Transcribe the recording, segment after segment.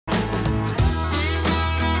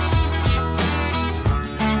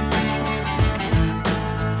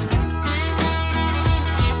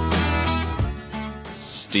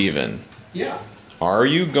Steven. Yeah. Are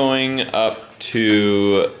you going up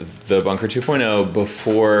to the Bunker 2.0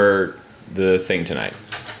 before the thing tonight?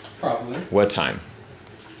 Probably. What time?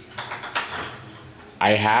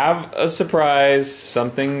 I have a surprise,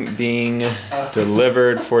 something being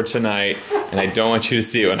delivered for tonight, and I don't want you to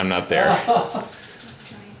see it when I'm not there.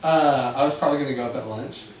 I was probably gonna go up at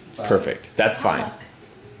lunch. Perfect. That's fine.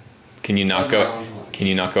 Can you not go? Can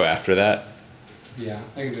you not go after that? Yeah,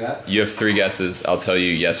 I can do that. You have 3 guesses. I'll tell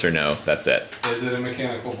you yes or no. That's it. Is it a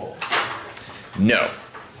mechanical bull? No.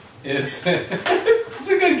 Is it? It's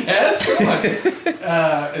a good guess. Come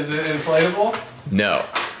on. Is it inflatable? No.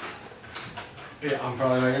 Yeah, I'm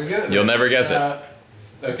probably not gonna get it. You'll never guess it.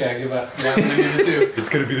 Okay, I give up. Yeah, I'm gonna give it 2. It's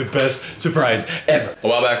gonna be the best surprise ever. A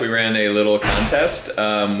while back we ran a little contest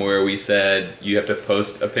where we said you have to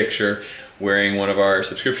post a picture wearing one of our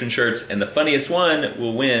subscription shirts, and the funniest one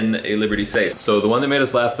will win a Liberty safe. So the one that made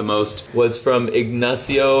us laugh the most was from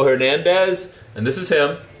Ignacio Hernandez, and this is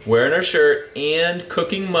him wearing our shirt and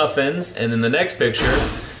cooking muffins, and then the next picture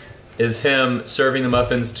is him serving the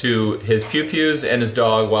muffins to his pew-pews and his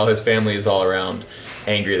dog while his family is all around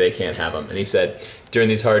angry they can't have them. And he said, during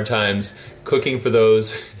these hard times, cooking for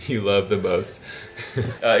those you love the most.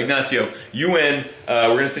 Ignacio, you win.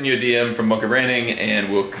 We're gonna send you a DM from Bunker Branding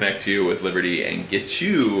and we'll connect you with Liberty and get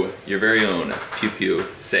you your very own pew-pew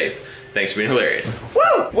safe. Thanks for being hilarious.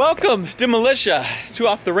 Woo! Welcome, Demolitia, to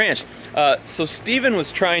Off the Ranch. So Steven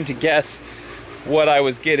was trying to guess what I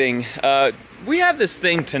was getting. We have this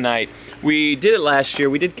thing tonight. We did it last year.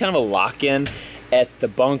 We did kind of a lock-in at the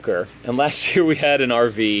bunker. And last year we had an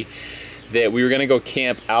RV that we were gonna go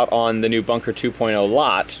camp out on the new Bunker 2.0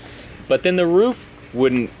 lot, but then the roof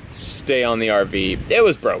wouldn't stay on the RV. It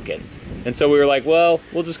was broken. And so we were like, well,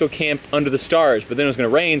 we'll just go camp under the stars, but then it was gonna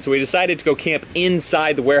rain, so we decided to go camp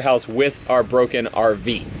inside the warehouse with our broken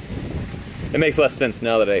RV. It makes less sense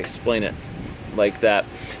now that I explain it like that.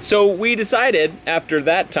 So we decided after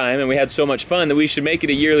that time, and we had so much fun, that we should make it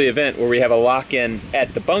a yearly event where we have a lock-in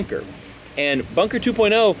at the bunker. And Bunker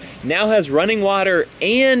 2.0 now has running water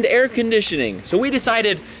and air conditioning. So we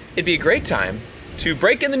decided it'd be a great time to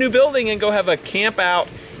break in the new building and go have a camp out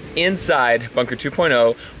inside Bunker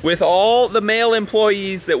 2.0 with all the male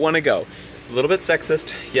employees that want to go. It's a little bit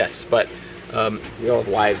sexist, yes, but we all have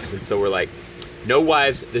wives, and so we're like, no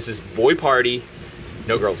wives, this is boy party,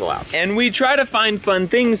 no girls allowed. And we try to find fun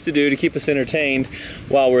things to do to keep us entertained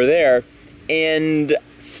while we're there. And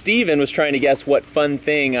Steven was trying to guess what fun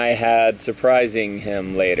thing I had surprising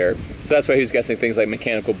him later. So that's why he was guessing things like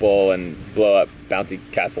mechanical bull and blow up bouncy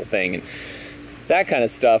castle thing and that kind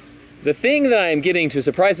of stuff. The thing that I am getting to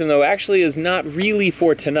surprise him though actually is not really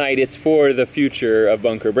for tonight, it's for the future of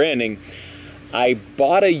Bunker Branding. I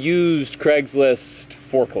bought a used Craigslist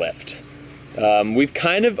forklift. We've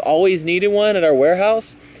kind of always needed one at our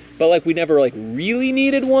warehouse, but like we never like really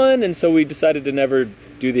needed one, and so we decided to never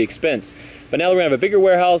do the expense. But now that we're gonna have a bigger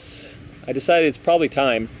warehouse, I decided it's probably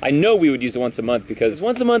time. I know we would use it once a month because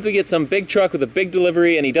once a month we get some big truck with a big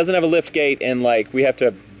delivery and he doesn't have a lift gate and like we have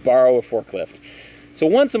to borrow a forklift. So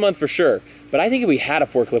once a month for sure. But I think if we had a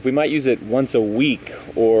forklift, we might use it once a week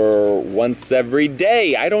or once every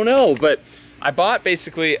day. I don't know. But I bought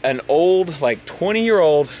basically an old, like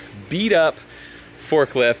 20-year-old beat up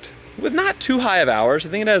forklift with not too high of hours. I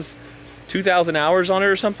think it has 2,000 hours on it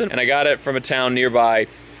or something. And I got it from a town nearby,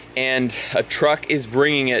 and a truck is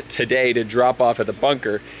bringing it today to drop off at the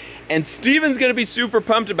bunker. And Steven's gonna be super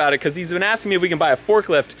pumped about it because he's been asking me if we can buy a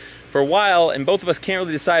forklift for a while, and both of us can't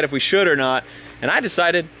really decide if we should or not. And I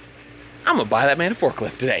decided, I'm gonna buy that man a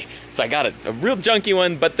forklift today. So I got a real junky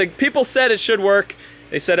one, but the people said it should work.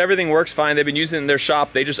 They said everything works fine. They've been using it in their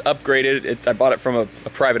shop. They just upgraded it. I bought it from a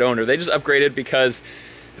private owner. They just upgraded because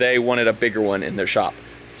they wanted a bigger one in their shop.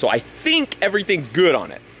 So I think everything's good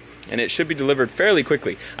on it, and it should be delivered fairly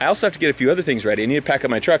quickly. I also have to get a few other things ready. I need to pack up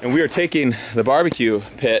my truck, and we are taking the barbecue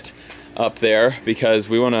pit up there because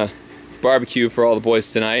we want to barbecue for all the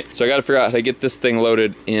boys tonight. So I got to figure out how to get this thing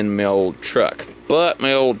loaded in my old truck. But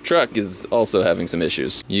my old truck is also having some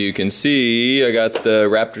issues. You can see I got the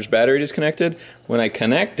Raptor's battery disconnected. When I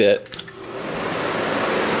connect it,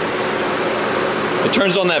 it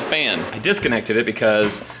turns on that fan. I disconnected it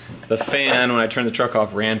because the fan, when I turned the truck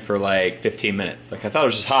off, ran for like 15 minutes. Like I thought it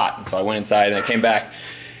was just hot, so I went inside and I came back.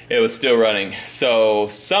 It was still running. So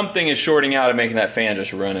something is shorting out and making that fan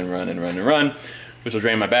just run and run and run and run, which will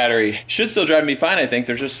drain my battery. Should still drive me fine, I think.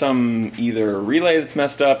 There's just some either relay that's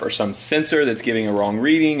messed up or some sensor that's giving a wrong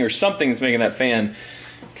reading or something that's making that fan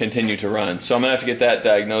continue to run. So I'm gonna have to get that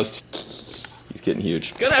diagnosed. He's getting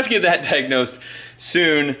huge. Gonna have to get that diagnosed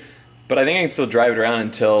soon, but I think I can still drive it around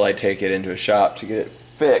until I take it into a shop to get it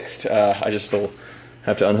fixed. I just will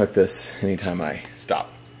have to unhook this anytime I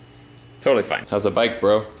stop. Totally fine. How's the bike,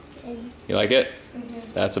 bro? You like it?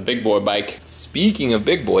 That's a big boy bike. Speaking of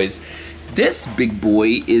big boys, this big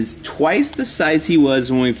boy is twice the size he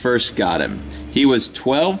was when we first got him. He was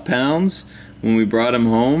 12 pounds when we brought him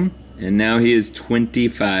home, and now he is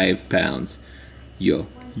 25 pounds. Yo,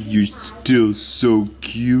 you're still so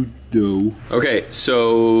cute though. Okay,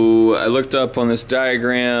 so I looked up on this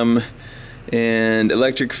diagram, and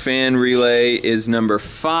electric fan relay is number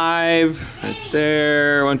 5 right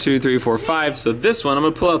there. 1, 2, 3, 4, 5. So this one, I'm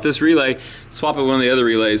gonna pull out this relay, swap it with one of the other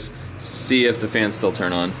relays, see if the fans still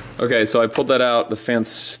turn on. Okay, so I pulled that out. The fan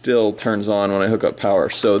still turns on when I hook up power.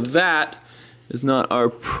 So that is not our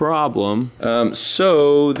problem.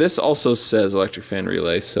 So this also says electric fan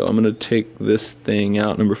relay. So I'm gonna take this thing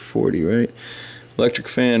out, number 40, right? Electric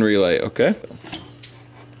fan relay, okay.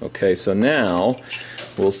 Okay, so now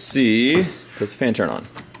we'll see, does the fan turn on?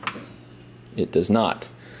 It does not.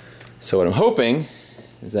 So what I'm hoping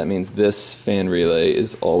is that means this fan relay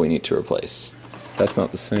is all we need to replace. That's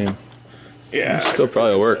not the same. Yeah. It still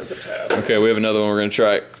probably will work. Okay, we have another one we're gonna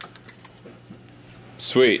try.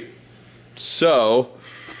 Sweet. So,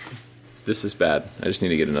 this is bad. I just need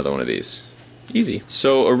to get another one of these. Easy.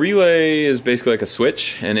 So a relay is basically like a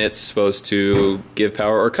switch, and it's supposed to give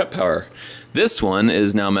power or cut power. This one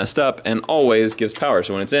is now messed up and always gives power.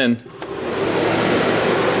 So when it's in,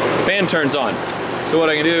 fan turns on. So what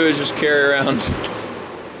I can do is just carry around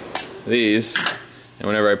these, and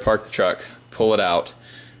whenever I park the truck, pull it out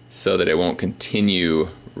so that it won't continue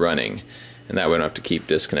running. And that way I don't have to keep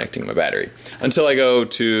disconnecting my battery. Until I go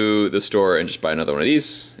to the store and just buy another one of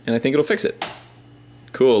these, and I think it'll fix it.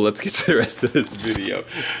 Cool, let's get to the rest of this video.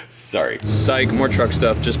 Sorry. Psych, more truck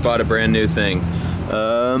stuff, just bought a brand new thing.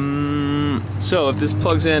 So if this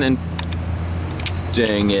plugs in and,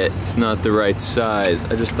 dang it, it's not the right size.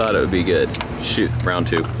 I just thought it would be good. Shoot, round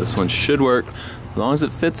 2. This one should work, as long as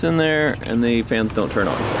it fits in there and the fans don't turn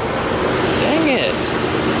on. Dang it!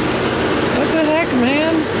 What the heck,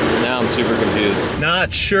 man? Now I'm super confused.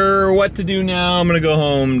 Not sure what to do now. I'm gonna go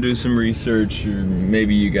home, do some research, or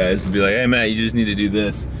maybe you guys will be like, hey Matt, you just need to do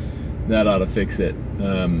this. That ought to fix it.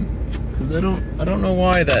 Cause I don't know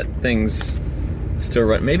why that thing's still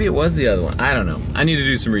running. Maybe it was the other one. I don't know. I need to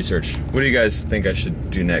do some research. What do you guys think I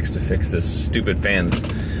should do next to fix this stupid fan that's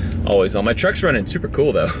always on? My truck's running super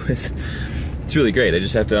cool though. It's really great. I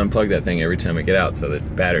just have to unplug that thing every time I get out so that the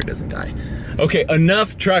battery doesn't die. Okay,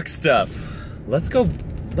 enough truck stuff. Let's go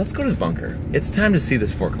to the bunker. It's time to see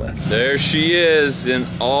this forklift. There she is in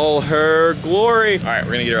all her glory. All right,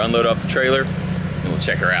 we're gonna get her unloaded off the trailer and we'll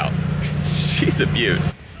check her out. She's a beaut.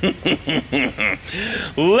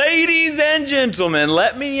 Ladies and gentlemen,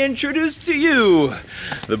 let me introduce to you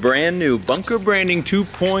the brand new Bunker Branding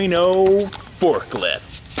 2.0 forklift.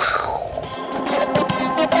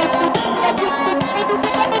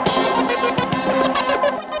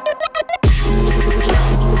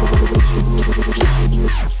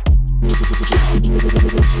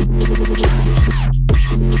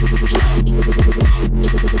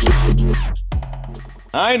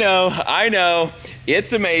 I know,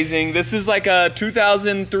 it's amazing. This is like a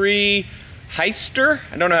 2003 Heister.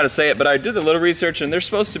 I don't know how to say it, but I did a little research and they're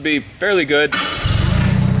supposed to be fairly good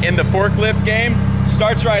in the forklift game.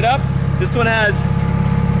 Starts right up. This one has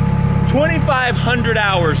 2,500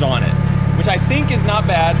 hours on it, which I think is not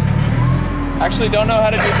bad. Actually don't know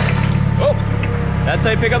how to do. Oh, that's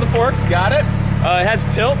how you pick up the forks, got it. It has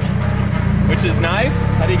tilt, which is nice.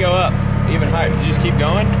 How do you go up? Even higher, you just keep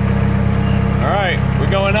going? All right,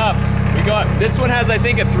 we're going up. We go up. This one has, I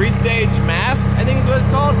think, a 3-stage mast, I think is what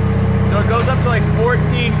it's called. So it goes up to like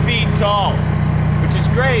 14 feet tall, which is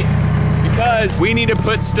great because we need to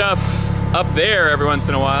put stuff up there every once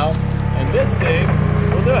in a while. And this thing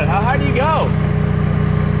will do it. How high do you go?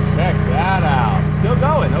 Check that out. Still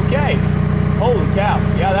going, okay. Holy cow.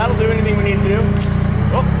 Yeah, that'll do anything we need to do.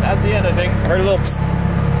 Oh, that's the end, I think. I heard a little psst.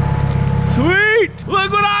 Sweet!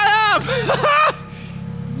 Look what I have!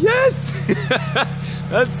 Yes!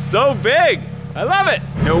 That's so big! I love it!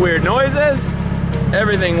 No weird noises.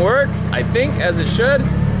 Everything works, I think, as it should.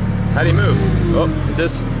 How do you move? Oh, is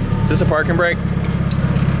this a parking brake?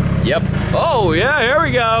 Yep. Oh, yeah, here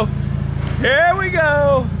we go. Here we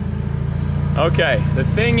go. Okay, the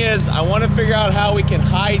thing is, I want to figure out how we can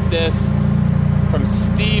hide this from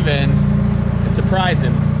Steven and surprise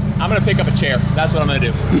him. I'm gonna pick up a chair. That's what I'm gonna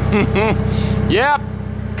do. Yep.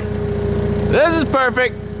 This is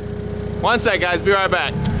perfect. One sec, guys, be right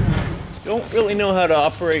back. Don't really know how to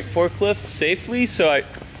operate forklifts safely, so I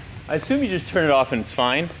assume you just turn it off and it's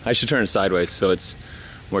fine. I should turn it sideways so it's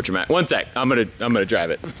more dramatic. One sec, I'm gonna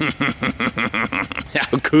drive it.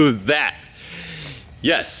 How cool is that?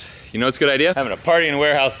 Yes. You know what's a good idea? Having a party in the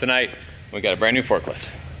warehouse tonight. We got a brand new forklift.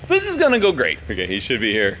 This is gonna go great. Okay, he should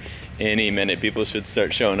be here any minute. People should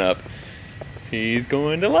start showing up. He's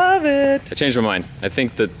going to love it. I changed my mind. I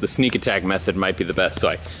think that the sneak attack method might be the best.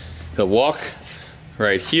 So he'll walk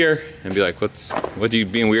right here and be like, what are you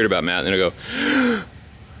being weird about, Matt? And then he'll go,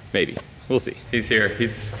 maybe. We'll see. He's here.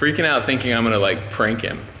 He's freaking out thinking I'm gonna like prank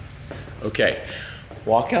him. Okay,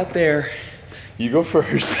 walk out there. You go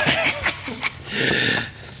first.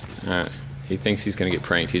 All right. He thinks he's gonna get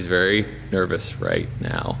pranked. He's very nervous right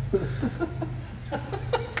now.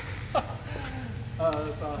 Oh,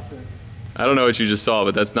 that's awesome. I don't know what you just saw,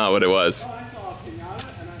 but that's not what it was. Oh, I saw a pinata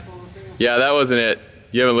and I saw a thing. Yeah, that wasn't it.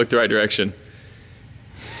 You haven't looked the right direction.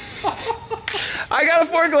 I got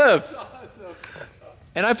a forklift!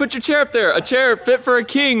 And I put your chair up there. A chair fit for a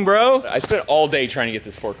king, bro. I spent all day trying to get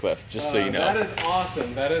this forklift, just so you know. That is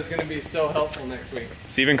awesome. That is going to be so helpful next week.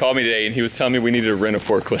 Steven called me today and he was telling me we needed to rent a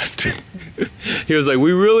forklift. He was like,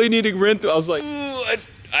 we really need to rent. I was like, ooh,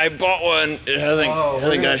 I bought one. It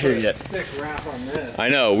hasn't got here yet. Sick wrap on this. I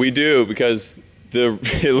know, we do, because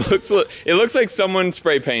it looks like someone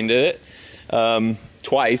spray painted it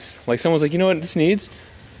twice. Like someone's like, you know what this needs?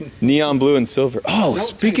 Neon blue and silver. Oh,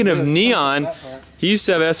 speaking of neon, he used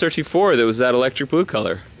to have SRT4 that was that electric blue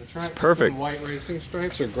color. It's perfect. White racing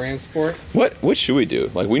stripes or Grand Sport. What should we do?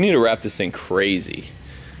 Like, we need to wrap this thing crazy.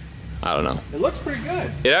 I don't know. It looks pretty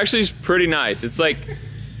good. It actually is pretty nice. It's like,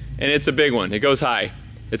 and it's a big one. It goes high.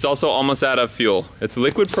 It's also almost out of fuel. It's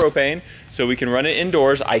liquid propane, so we can run it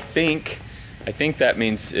indoors. I think that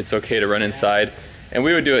means it's okay to run inside. And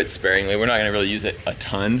we would do it sparingly. We're not gonna really use it a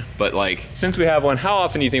ton, but like, since we have one, how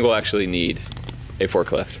often do you think we'll actually need a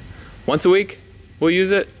forklift? Once a week, we'll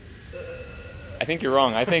use it? I think you're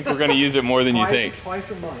wrong. I think we're gonna use it more than you think. Twice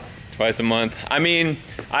a month. Twice a month. I mean,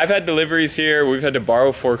 I've had deliveries here. We've had to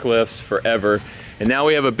borrow forklifts forever. And now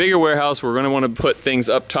we have a bigger warehouse. We're gonna wanna put things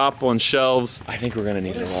up top on shelves. I think we're gonna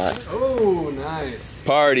need it a lot. Oh, nice.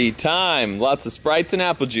 Party time. Lots of Sprites and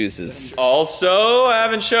apple juices. Also, I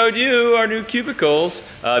haven't showed you our new cubicles.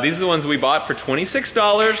 These are the ones we bought for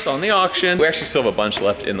 $26 on the auction. We actually still have a bunch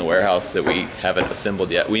left in the warehouse that we haven't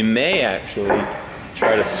assembled yet. We may actually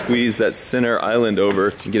try to squeeze that center island over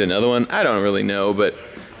and get another one. I don't really know, but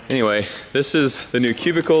anyway, this is the new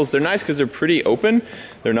cubicles. They're nice because they're pretty open.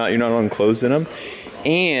 You're not enclosed in them.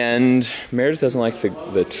 And Meredith doesn't like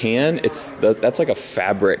the tan. That's like a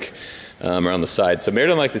fabric around the side. So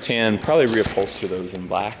Meredith doesn't like the tan. Probably reupholster those in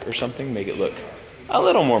black or something. Make it look a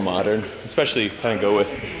little more modern. Especially kind of go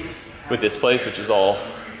with this place, which is all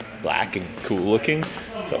black and cool looking.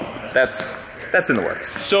 So that's in the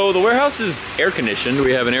works. So the warehouse is air conditioned.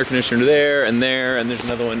 We have an air conditioner there, and there's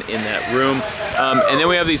another one in that room. And then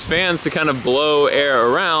we have these fans to kind of blow air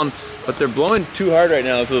around, but they're blowing too hard right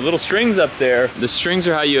now. The little strings up there, the strings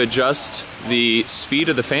are how you adjust the speed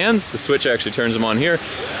of the fans. The switch actually turns them on here.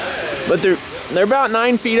 But they're about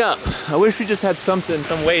 9 feet up. I wish we just had some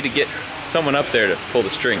way to get someone up there to pull the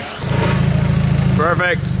string.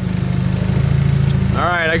 Perfect. All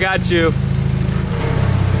right, I got you.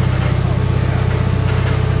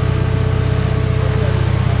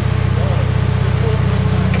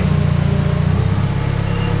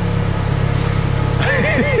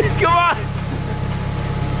 Come on!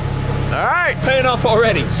 All right, paying off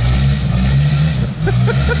already.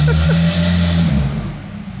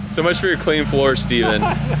 So much for your clean floor, Steven.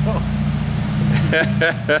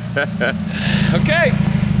 Okay.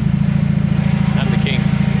 I'm the king.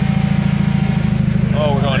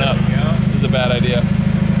 Oh, we're going up. This is a bad idea.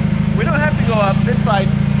 We don't have to go up. It's fine.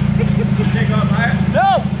 Should go up higher?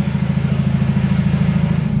 No!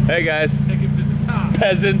 Hey guys. Take it to the top.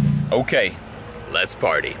 Peasants. Okay. Let's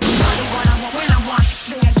party.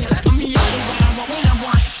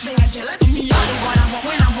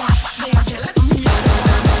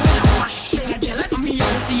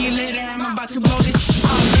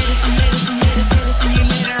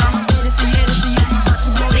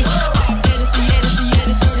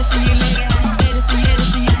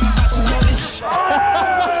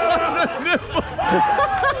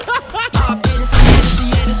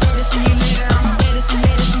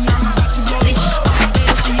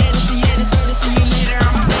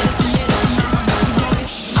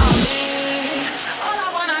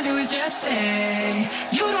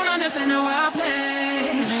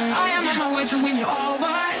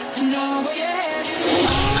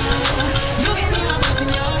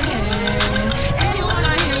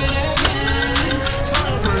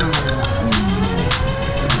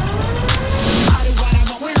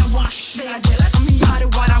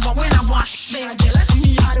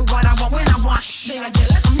 They are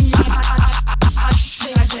jealous of me.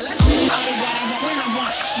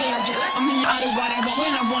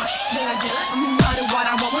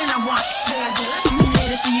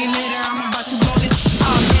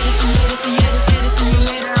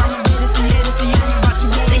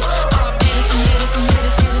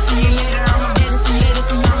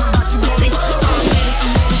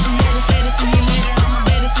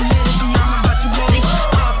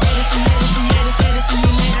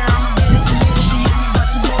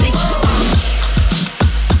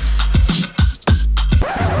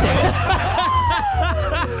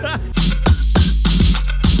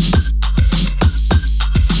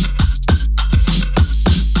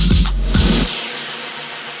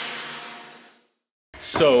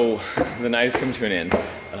 So the night is coming to an end.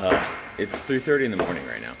 It's 3:30 in the morning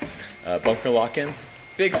right now. Bunker lock-in,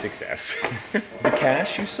 big success. The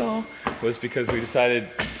cash you saw was because we decided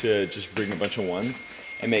to just bring a bunch of ones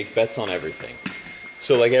and make bets on everything.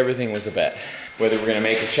 So like everything was a bet. Whether we're gonna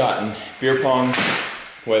make a shot in beer pong,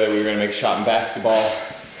 whether we were gonna make a shot in basketball,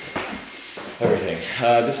 everything.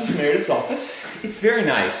 This is Meredith's office. It's very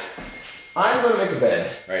nice. I'm gonna make a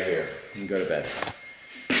bed right here and go to bed.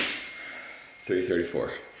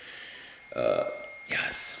 3:34. Yeah,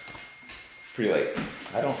 it's pretty late.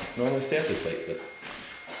 I don't normally stay up this late, but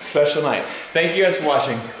special night. Thank you guys for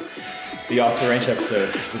watching the Off the Range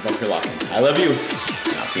episode of Bunker Lock-In. I love you, and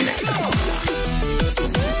I'll see you next time.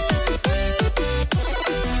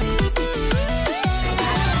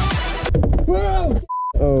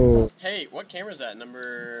 Oh. Hey, what camera is that?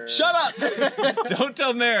 Number... Shut up! Don't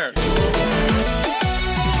tell Mare.